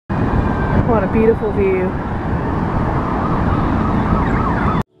What a beautiful view.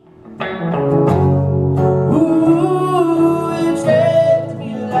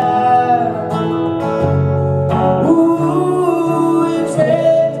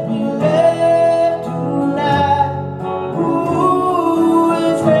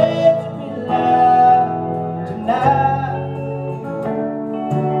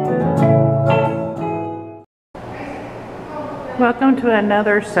 Welcome to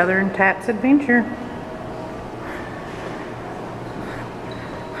another Southern Tats adventure.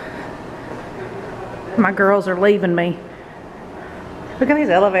 My girls are leaving me. Look at these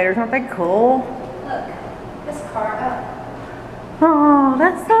elevators, aren't they cool? Look, this car up. Oh,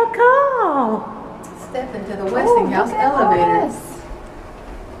 that's so cool. Step into the Westinghouse elevators.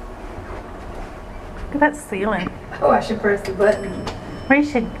 Look at that ceiling. Oh, I should press the button. We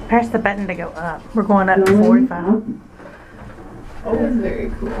should press the button to go up. We're going up to 45. Oh, that's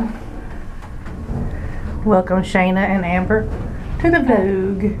very cool. Welcome Shayna and Amber to the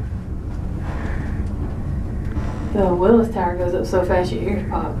vlog. The Willis Tower goes up so fast your ears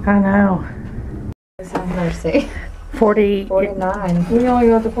pop. I know. Mercy. 49. We only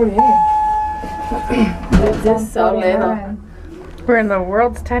go up to 48. That's so little. We're in the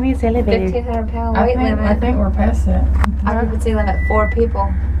world's tiniest elevator. 1,500-pound weight limit. I think we're past that. Occupancy limit 4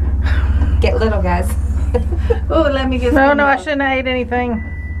 people. Get little, guys. Oh, let me get. No, I shouldn't have ate anything.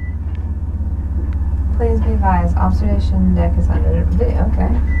 Please be advised, observation deck is under video. Okay.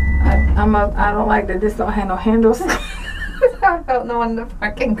 I don't like that this don't have no handles. I felt no one in the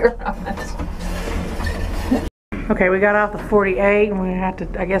parking garage. Okay, we got off the 48 and we have to,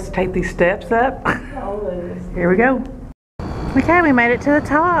 I guess, take these steps up. Here we go. Okay, we made it to the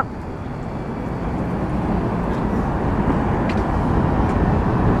top.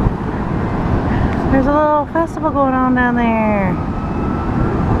 There's a little festival going on down there.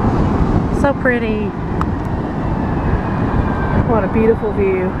 So pretty. What a beautiful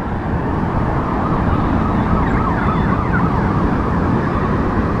view.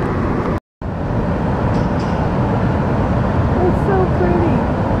 It's so pretty.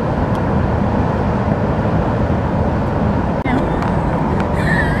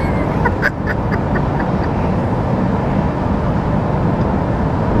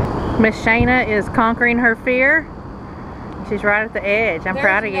 Miss Shayna is conquering her fear. She's right at the edge. I'm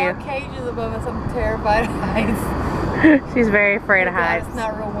proud of you. There's no cages above us. I'm terrified of heights. She's very afraid of heights. It's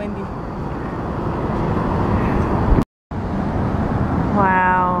not real windy.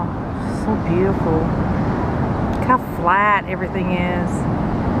 Wow, so beautiful. Look how flat everything is.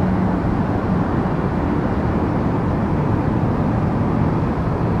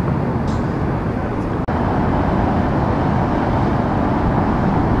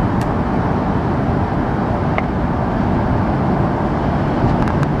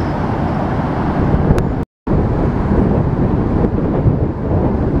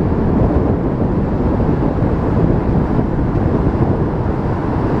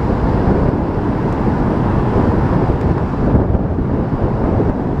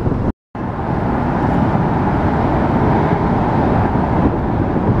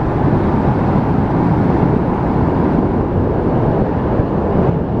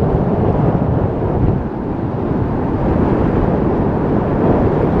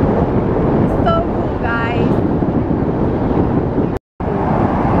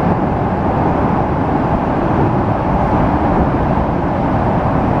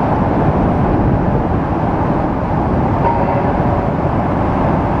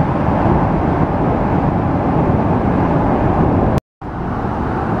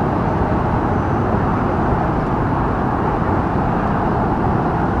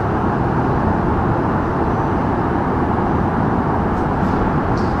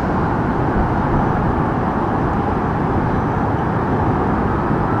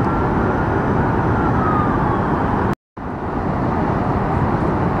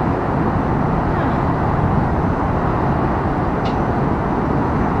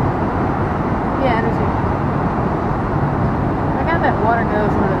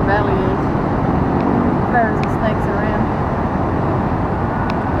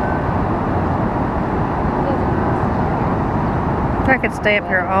 I could stay up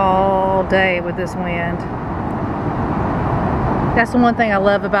here all day with this wind. That's the one thing I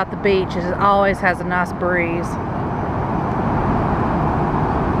love about the beach, is it always has a nice breeze.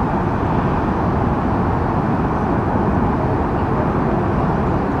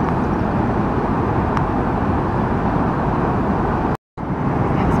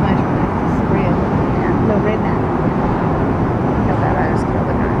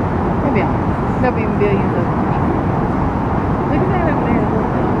 There'll be billions of them. Look at that over there, the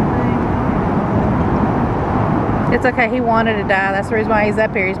little thing. It's okay, he wanted to die. That's the reason why he's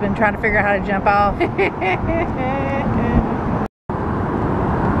up here. He's been trying to figure out how to jump off.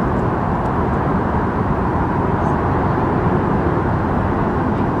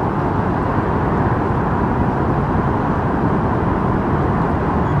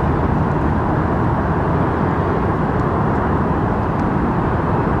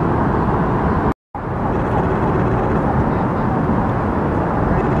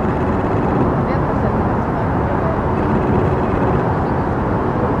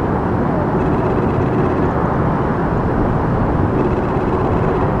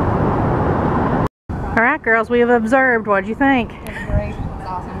 All right, girls, we have observed. What'd you think? It's great. It's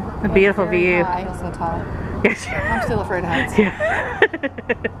awesome. A beautiful view. I feel so tall. Yes. I'm still afraid of heights. Yeah.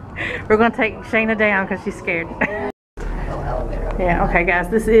 We're going to take Shayna down because she's scared. Yeah, okay, guys,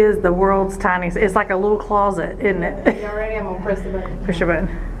 this is the world's tiniest. It's like a little closet, isn't it? You all ready? I'm going to press the button. Push your button.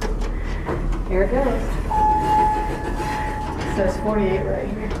 Here it goes. It says 48 right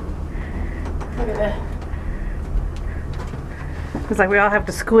here. Look at that. It's like we all have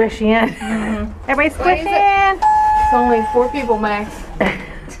to squish in. Mm-hmm. Everybody squish in. It's only 4 people max.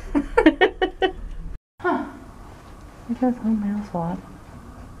 Huh. It does home house lot.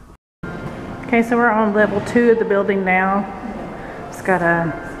 Okay, so we're on level 2 of the building now. It's got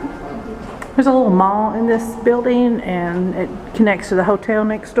there's a little mall in this building, and it connects to the hotel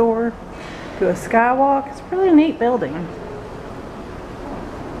next door to a skywalk. It's a really neat building.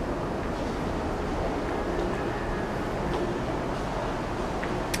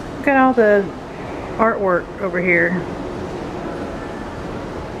 Look at all the artwork over here.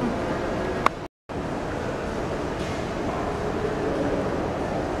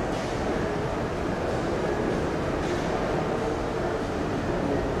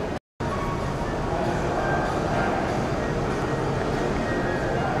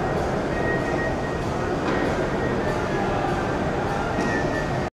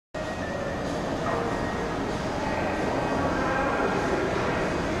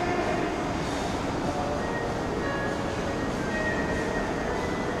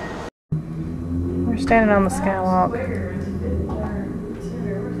 We're standing on the skywalk.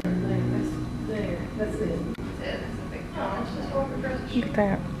 Look at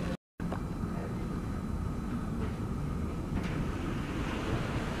that.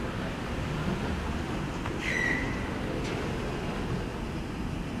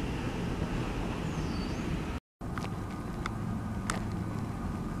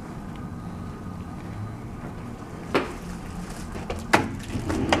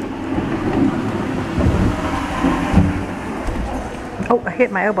 Oh, I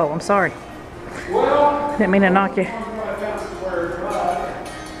hit my elbow. I'm sorry. Didn't mean to knock you.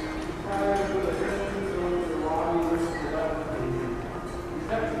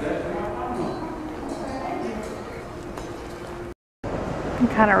 I'm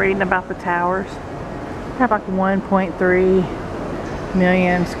kind of reading about the towers. They have like 1.3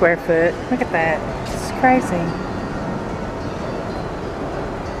 million square foot. Look at that. It's crazy.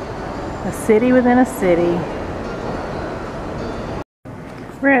 A city within a city.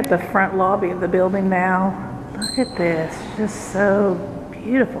 We're at the front lobby of the building now. Look at this, just so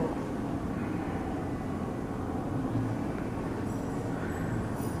beautiful.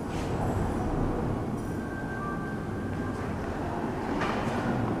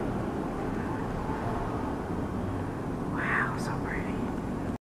 Wow, so pretty.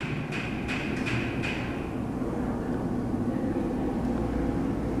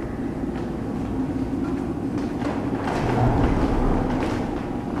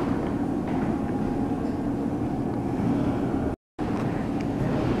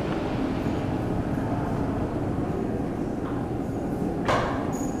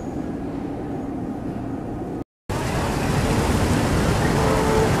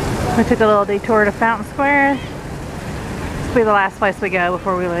 We took a little detour to Fountain Square. This will be the last place we go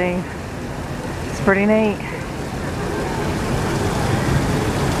before we leave. It's pretty neat.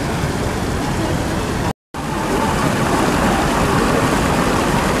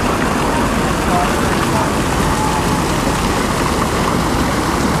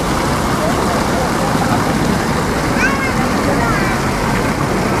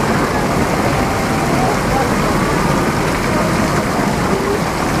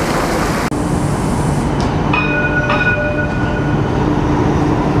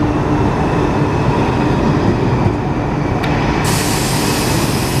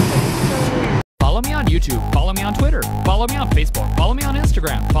 YouTube, follow me on Twitter, follow me on Facebook, follow me on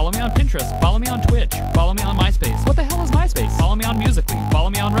Instagram, follow me on Pinterest, follow me on Twitch, follow me on MySpace. What the hell is MySpace? Follow me on Musical.ly, follow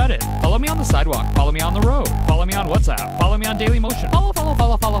me on Reddit, follow me on the sidewalk, follow me on the road, follow me on WhatsApp, follow me on Daily Motion. Follow, follow,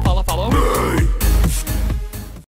 follow, follow,